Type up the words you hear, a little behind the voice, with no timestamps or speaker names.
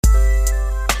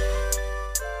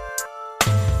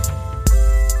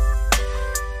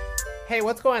Hey,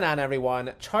 what's going on,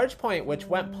 everyone? ChargePoint, which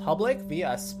went public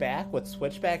via a SPAC with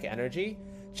Switchback Energy,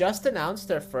 just announced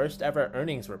their first ever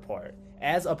earnings report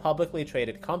as a publicly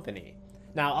traded company.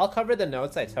 Now, I'll cover the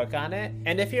notes I took on it,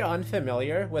 and if you're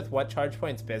unfamiliar with what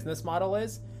ChargePoint's business model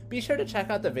is, be sure to check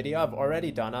out the video I've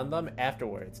already done on them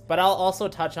afterwards, but I'll also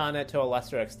touch on it to a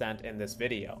lesser extent in this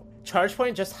video.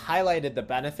 ChargePoint just highlighted the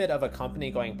benefit of a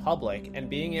company going public and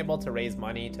being able to raise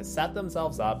money to set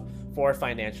themselves up for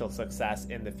financial success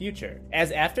in the future.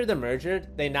 As after the merger,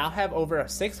 they now have over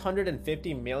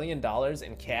 $650 million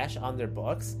in cash on their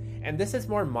books, and this is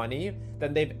more money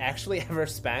than they've actually ever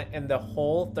spent in the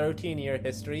whole 13-year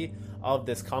history of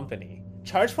this company.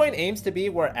 ChargePoint aims to be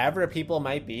wherever people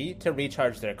might be to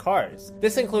recharge their cars.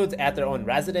 This includes at their own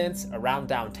residence, around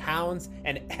downtowns,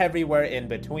 and everywhere in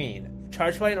between.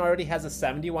 ChargePoint already has a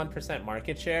 71%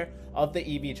 market share of the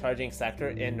EV charging sector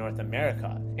in North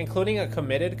America, including a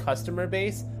committed customer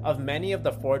base of many of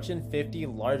the Fortune 50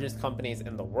 largest companies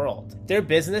in the world. Their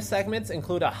business segments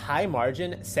include a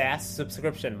high-margin SaaS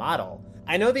subscription model.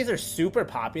 I know these are super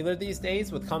popular these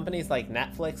days, with companies like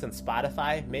Netflix and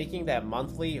Spotify making that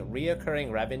monthly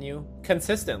reoccurring revenue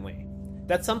consistently.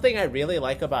 That's something I really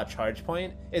like about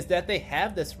ChargePoint, is that they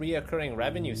have this reoccurring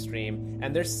revenue stream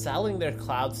and they're selling their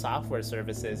cloud software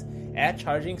services at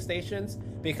charging stations,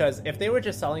 because if they were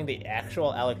just selling the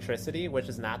actual electricity, which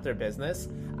is not their business,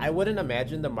 I wouldn't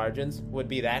imagine the margins would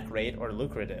be that great or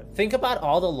lucrative. Think about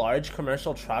all the large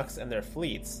commercial trucks and their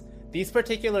fleets. These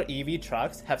particular EV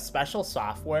trucks have special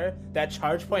software that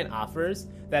ChargePoint offers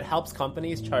that helps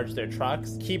companies charge their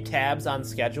trucks, keep tabs on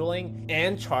scheduling,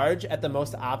 and charge at the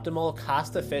most optimal,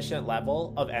 cost-efficient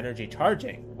level of energy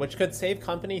charging, which could save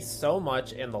companies so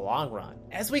much in the long run.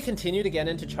 As we continue to get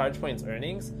into ChargePoint's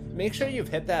earnings, make sure you've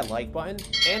hit that like button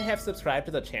and have subscribed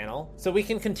to the channel so we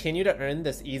can continue to earn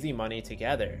this easy money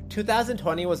together.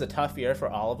 2020 was a tough year for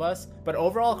all of us, but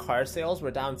overall car sales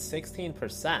were down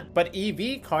 16%. But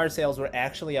EV car sales were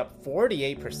actually up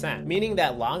 48%, meaning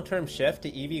that long-term shift to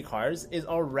EV cars is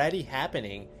already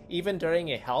happening even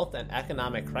during a health and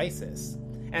economic crisis.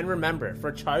 And remember,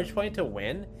 for ChargePoint to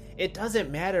win, it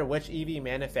doesn't matter which EV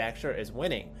manufacturer is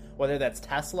winning, whether that's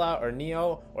Tesla or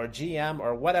NIO or GM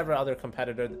or whatever other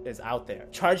competitor is out there.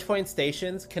 ChargePoint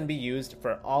stations can be used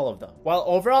for all of them. While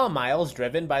overall miles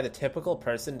driven by the typical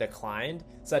person declined,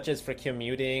 such as for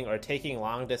commuting or taking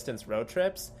long-distance road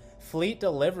trips, fleet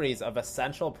deliveries of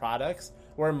essential products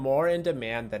were more in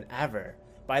demand than ever.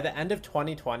 By the end of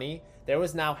 2020, there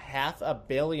was now 500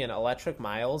 million electric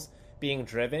miles being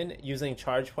driven using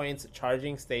ChargePoint's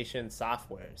charging station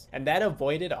softwares, and that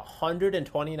avoided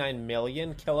 129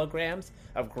 million kilograms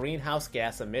of greenhouse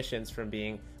gas emissions from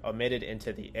being emitted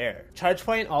into the air.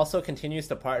 ChargePoint also continues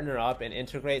to partner up and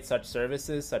integrate such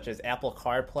services such as Apple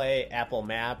CarPlay, Apple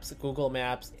Maps, Google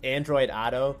Maps, Android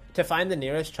Auto to find the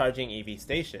nearest charging EV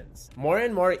stations. More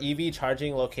and more EV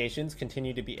charging locations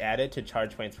continue to be added to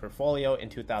ChargePoint's portfolio in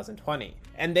 2020,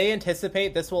 and they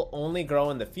anticipate this will only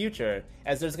grow in the future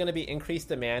as there's going to be increased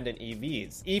demand in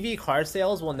EVs. EV car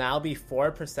sales will now be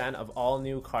 4% of all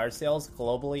new car sales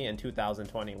globally in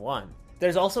 2021.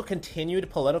 There's also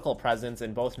continued political presence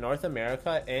in both North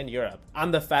America and Europe on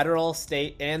the federal,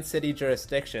 state, and city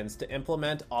jurisdictions to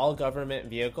implement all government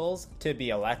vehicles to be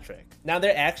electric. Now,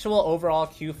 their actual overall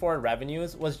Q4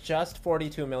 revenues was just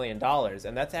 $42 million,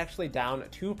 and that's actually down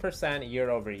 2% year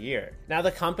over year. Now,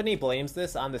 the company blames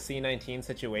this on the C-19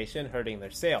 situation hurting their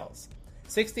sales.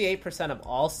 68% of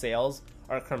all sales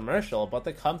are commercial, but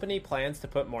the company plans to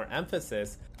put more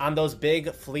emphasis on those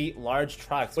big fleet large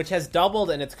trucks, which has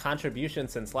doubled in its contribution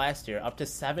since last year. Up to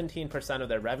 17% of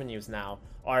their revenues now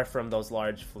are from those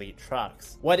large fleet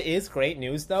trucks. What is great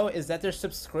news though is that their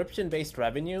subscription-based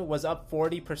revenue was up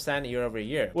 40% year over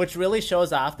year, which really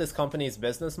shows off this company's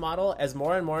business model, as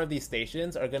more and more of these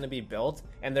stations are going to be built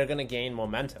and they're going to gain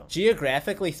momentum.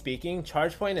 Geographically speaking,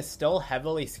 ChargePoint is still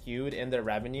heavily skewed in their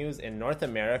revenues in North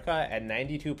America at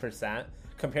 92%,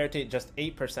 compared to just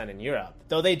 8% in Europe,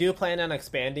 though they do plan on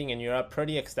expanding in Europe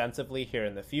pretty extensively here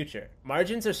in the future.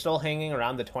 Margins are still hanging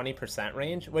around the 20%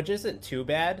 range, which isn't too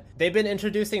bad. They've been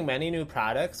introducing many new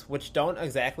products, which don't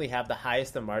exactly have the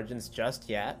highest of margins just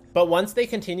yet, but once they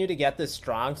continue to get this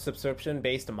strong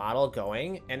subscription-based model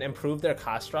going and improve their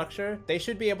cost structure, they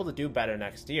should be able to do better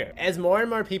next year. As more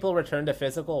and more people return to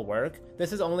physical work,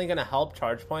 this is only going to help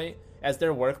ChargePoint, as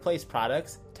their workplace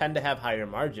products tend to have higher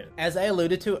margin. As I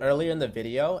alluded to earlier in the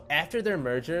video, after their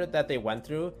merger that they went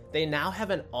through, they now have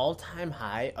an all-time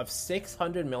high of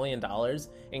 $600 million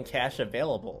in cash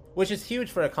available, which is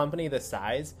huge for a company this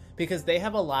size because they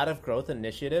have a lot of growth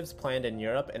initiatives planned in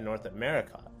Europe and North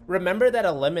America. Remember that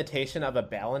a limitation of a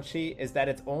balance sheet is that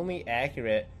it's only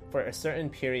accurate for a certain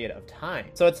period of time.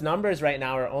 So its numbers right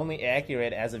now are only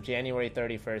accurate as of January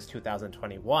 31st,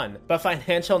 2021, but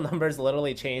financial numbers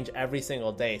literally change every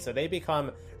single day, so they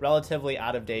become relatively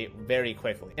out of date very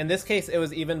quickly. In this case, it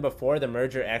was even before the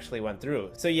merger actually went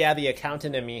through. So yeah, the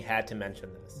accountant in me had to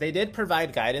mention this. They did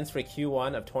provide guidance for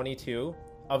Q1 of 22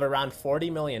 of around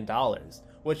 $40 million,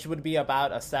 which would be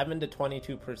about a 7 to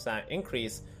 22%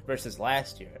 increase versus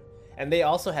last year. And they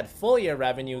also had full year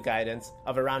revenue guidance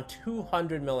of around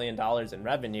 $200 million in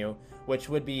revenue, which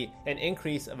would be an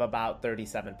increase of about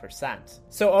 37%.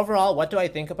 So overall, what do I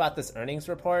think about this earnings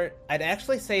report? I'd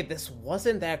actually say this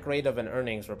wasn't that great of an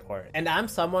earnings report. And I'm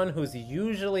someone who's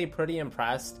usually pretty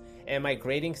impressed, and my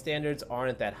grading standards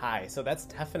aren't that high, so that's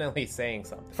definitely saying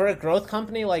something. For a growth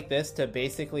company like this to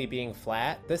basically being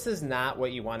flat, this is not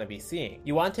what you want to be seeing.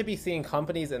 You want to be seeing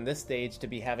companies in this stage to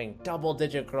be having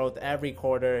double-digit growth every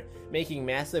quarter, making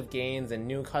massive gains in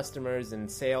new customers and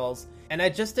sales, and I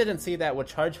just didn't see that with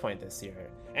ChargePoint this year.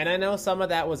 And I know some of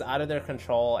that was out of their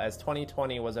control, as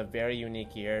 2020 was a very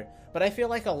unique year, but I feel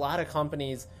like a lot of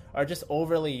companies are just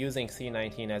overly using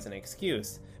C19 as an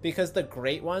excuse, because the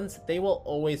great ones, they will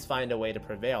always find a way to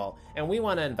prevail, and we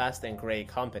want to invest in great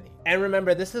company. And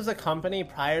remember, this is a company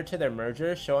prior to their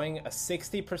merger showing a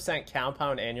 60%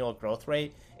 compound annual growth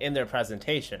rate in their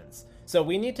presentations. So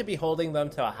we need to be holding them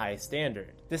to a high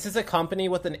standard. This is a company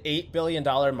with an $8 billion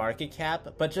market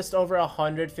cap, but just over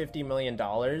 $150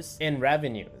 million in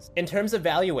revenues. In terms of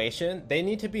valuation, they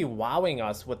need to be wowing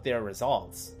us with their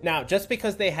results. Now, just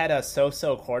because they had a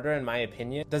so-so quarter, in my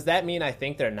opinion, does that mean I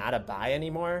think they're not a buy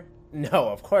anymore? No,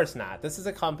 of course not. This is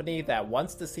a company that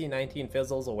once the C19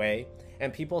 fizzles away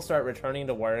and people start returning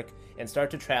to work and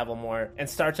start to travel more and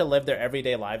start to live their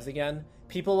everyday lives again,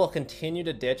 people will continue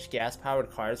to ditch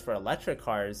gas-powered cars for electric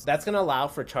cars. That's going to allow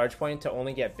for ChargePoint to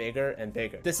only get bigger and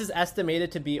bigger. This is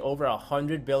estimated to be over a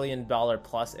 $100 billion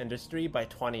plus industry by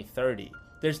 2030.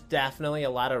 There's definitely a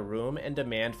lot of room and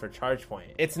demand for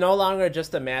ChargePoint. It's no longer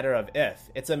just a matter of if,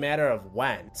 it's a matter of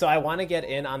when. So I want to get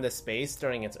in on this space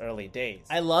during its early days.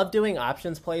 I love doing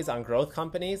options plays on growth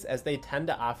companies, as they tend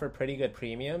to offer pretty good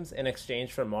premiums in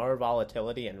exchange for more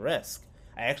volatility and risk.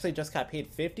 I actually just got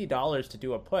paid $50 to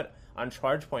do a put on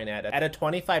ChargePoint at a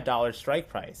 $25 strike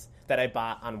price that I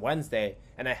bought on Wednesday,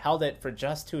 and I held it for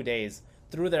just 2 days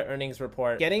through their earnings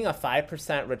report. Getting a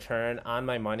 5% return on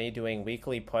my money doing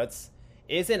weekly puts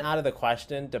isn't out of the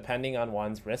question depending on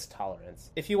one's risk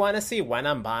tolerance. If you want to see when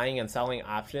I'm buying and selling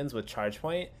options with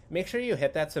ChargePoint, make sure you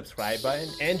hit that subscribe button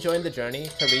and join the journey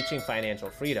to reaching financial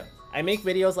freedom. I make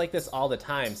videos like this all the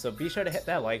time, so be sure to hit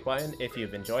that like button if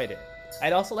you've enjoyed it.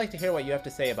 I'd also like to hear what you have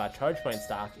to say about ChargePoint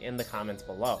stock in the comments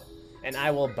below. And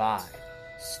I will buy,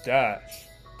 stash,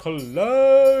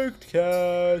 collect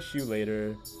cash you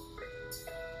later.